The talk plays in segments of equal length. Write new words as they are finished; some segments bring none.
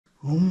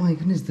Oh my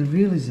goodness, the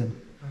realism.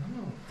 I don't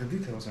know, the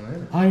details on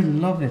it. I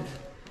love it.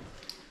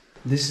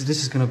 This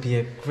is gonna be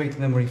a great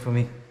memory for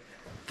me.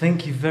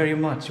 Thank you very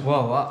much.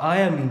 Wow, I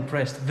am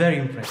impressed, very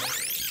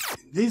impressed.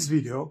 In this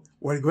video,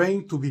 we're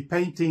going to be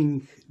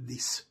painting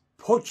this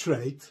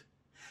portrait,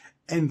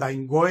 and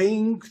I'm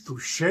going to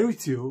share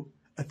with you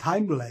a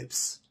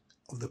time-lapse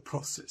of the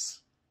process.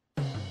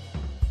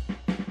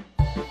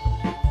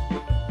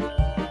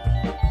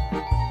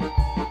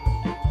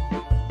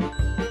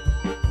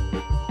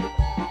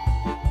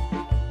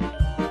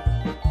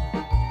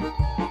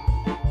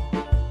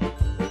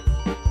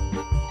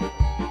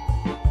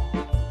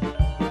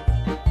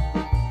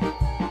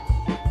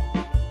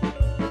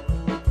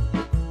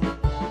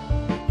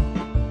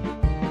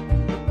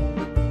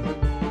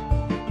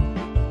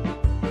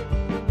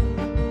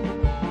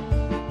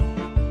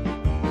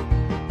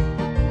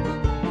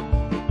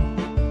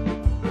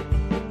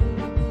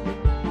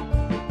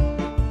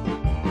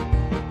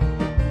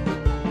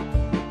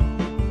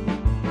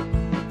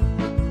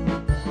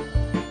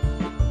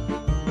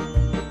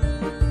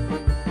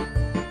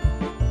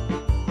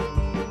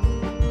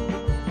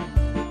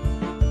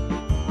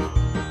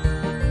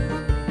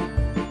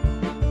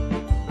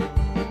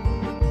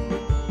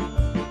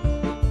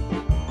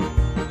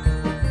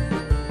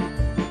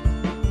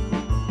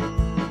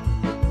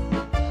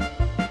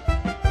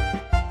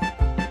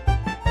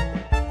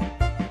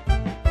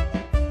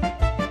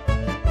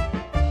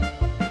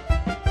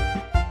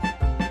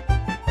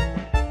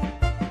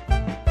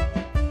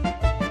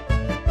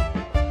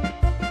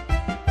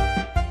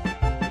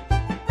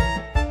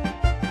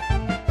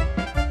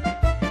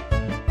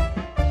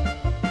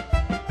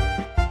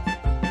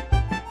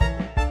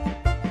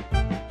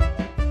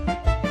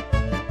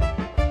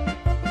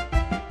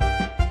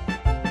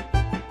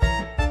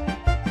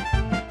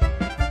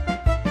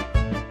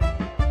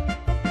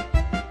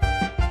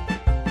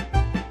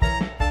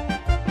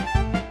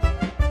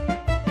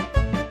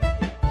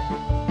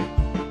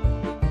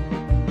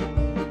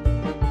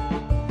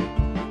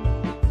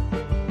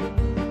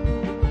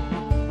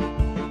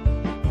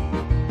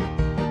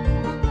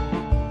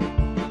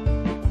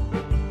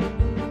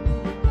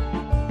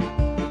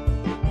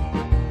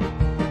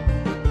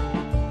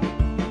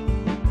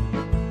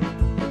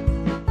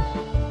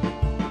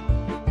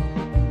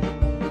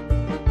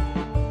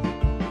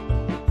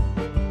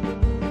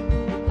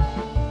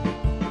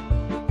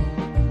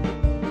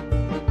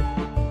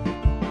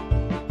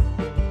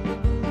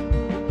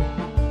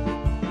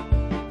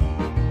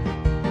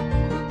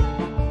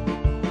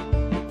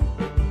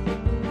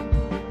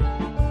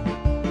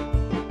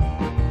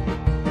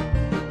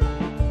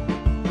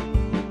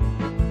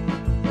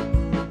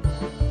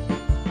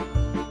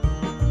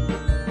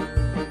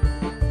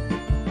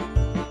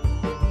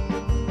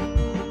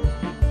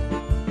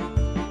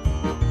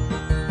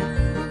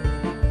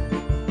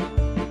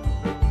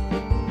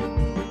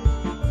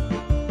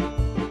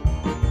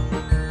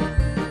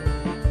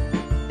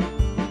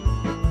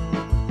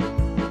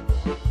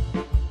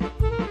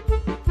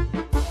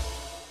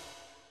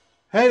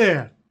 Hey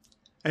there,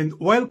 and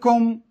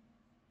welcome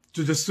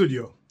to the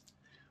studio.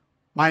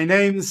 My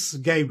name's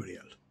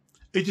Gabriel.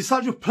 It is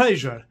such a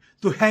pleasure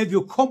to have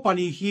your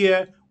company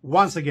here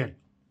once again.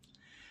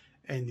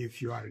 And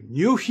if you are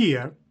new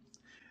here,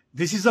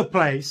 this is a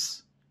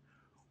place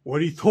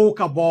where we talk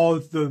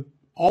about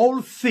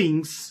all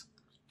things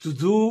to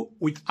do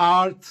with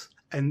art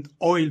and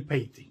oil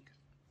painting.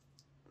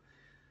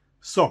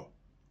 So,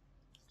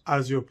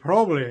 as you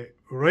probably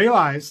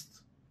realized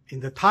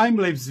in the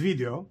time-lapse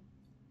video,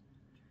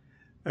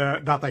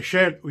 that I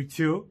shared with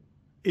you,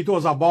 it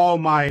was about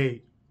my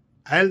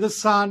eldest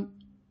son,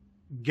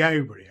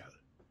 Gabriel.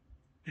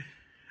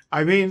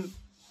 I mean,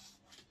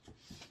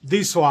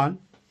 this one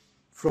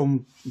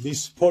from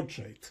this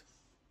portrait.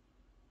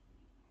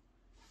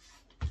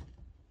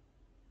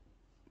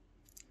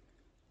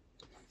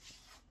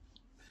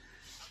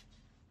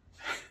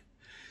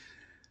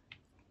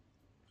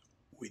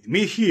 With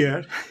me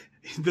here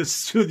in the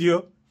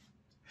studio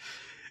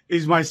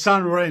is my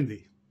son,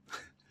 Randy.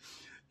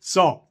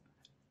 So,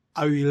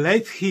 I will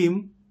let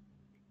him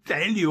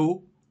tell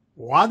you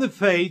what the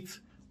fate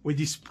with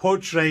this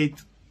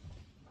portrait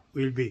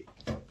will be.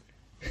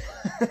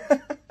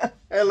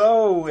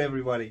 Hello,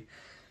 everybody.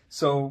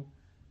 So,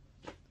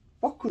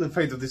 what could the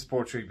fate of this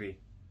portrait be?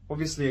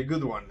 Obviously a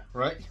good one,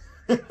 right?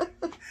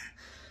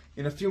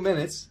 In a few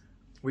minutes,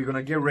 we're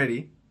gonna get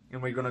ready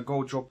and we're gonna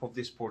go drop off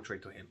this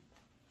portrait to him.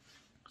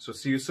 So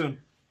see you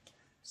soon.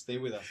 Stay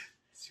with us.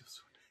 See you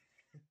soon.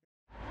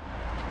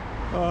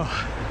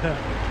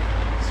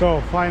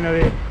 So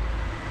finally,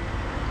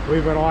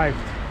 we've arrived.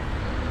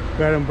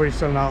 We're in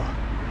Bristol now.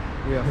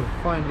 We have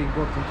finally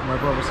got into my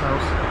brother's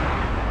house.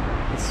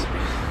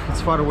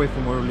 It's far away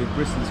from where we live.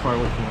 Bristol is far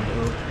away from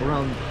where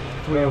around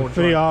 3 hours.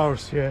 3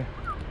 hours, yeah.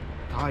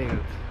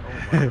 Tired. Oh my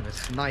goodness,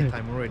 it's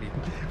nighttime already.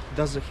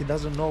 He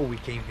doesn't know we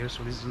came here,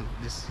 so this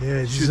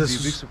is a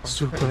big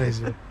surprise.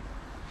 Yeah.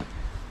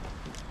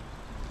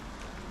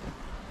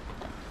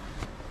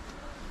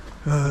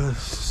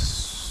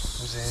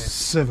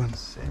 7.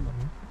 Seven.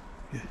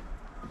 Yeah.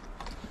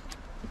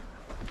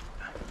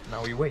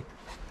 Now we wait.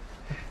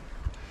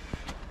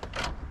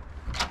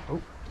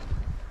 Oh.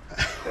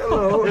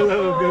 Hello.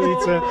 Hello,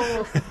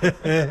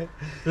 Gabriel.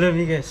 Let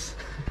me guess.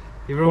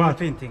 You wrote my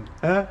painting.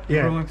 Yeah.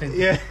 You wrote my painting.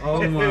 Yeah.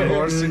 Oh my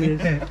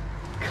goodness.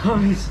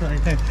 Come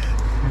inside.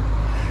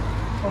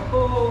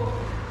 Oh.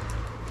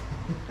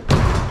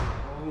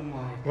 Oh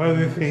my. What do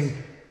you think?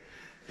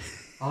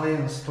 I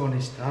am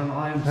astonished.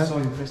 I am so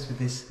impressed with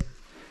this.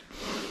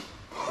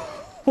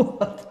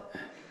 What?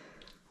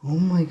 Oh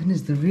my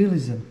goodness, the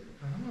realism.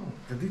 I don't know.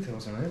 The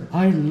details are there.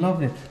 I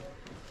love it.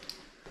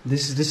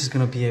 This is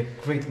gonna be a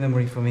great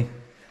memory for me.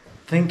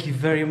 Thank you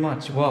very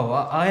much. Wow,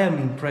 I am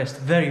impressed.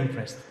 Very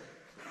impressed.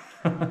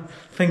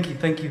 Thank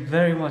you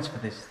very much for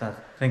this, Dad.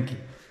 Thank you.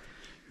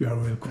 You are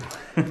welcome.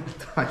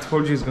 I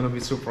told you he's gonna be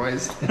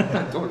surprised.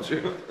 I told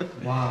you.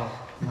 Wow.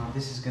 Now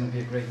this is gonna be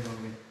a great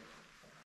memory.